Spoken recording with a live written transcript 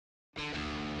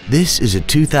This is a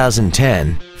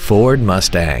 2010 Ford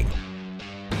Mustang.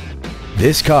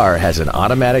 This car has an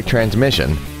automatic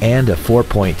transmission and a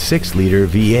 4.6-liter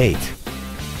V8.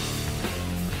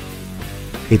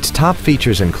 Its top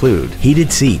features include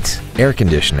heated seats, air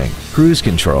conditioning, cruise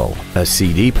control, a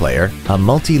CD player, a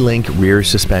multi-link rear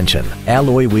suspension,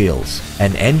 alloy wheels,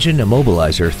 an engine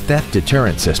immobilizer theft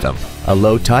deterrent system, a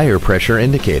low tire pressure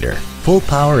indicator, full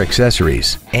power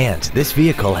accessories, and this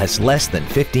vehicle has less than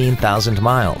 15,000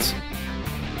 miles.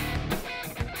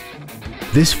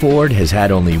 This Ford has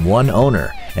had only one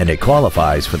owner, and it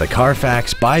qualifies for the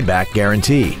Carfax buyback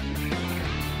guarantee.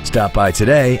 Stop by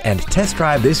today and test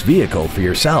drive this vehicle for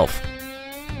yourself.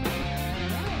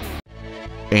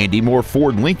 Andy Mohr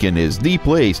Ford Lincoln is the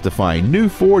place to find new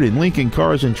Ford and Lincoln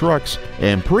cars and trucks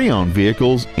and pre-owned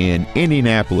vehicles in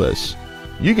Indianapolis.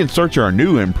 You can search our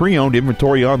new and pre-owned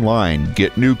inventory online,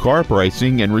 get new car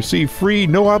pricing, and receive free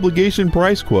no-obligation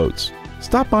price quotes.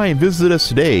 Stop by and visit us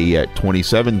today at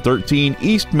 2713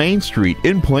 East Main Street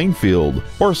in Plainfield,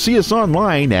 or see us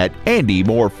online at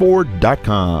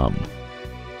andymohrford.com.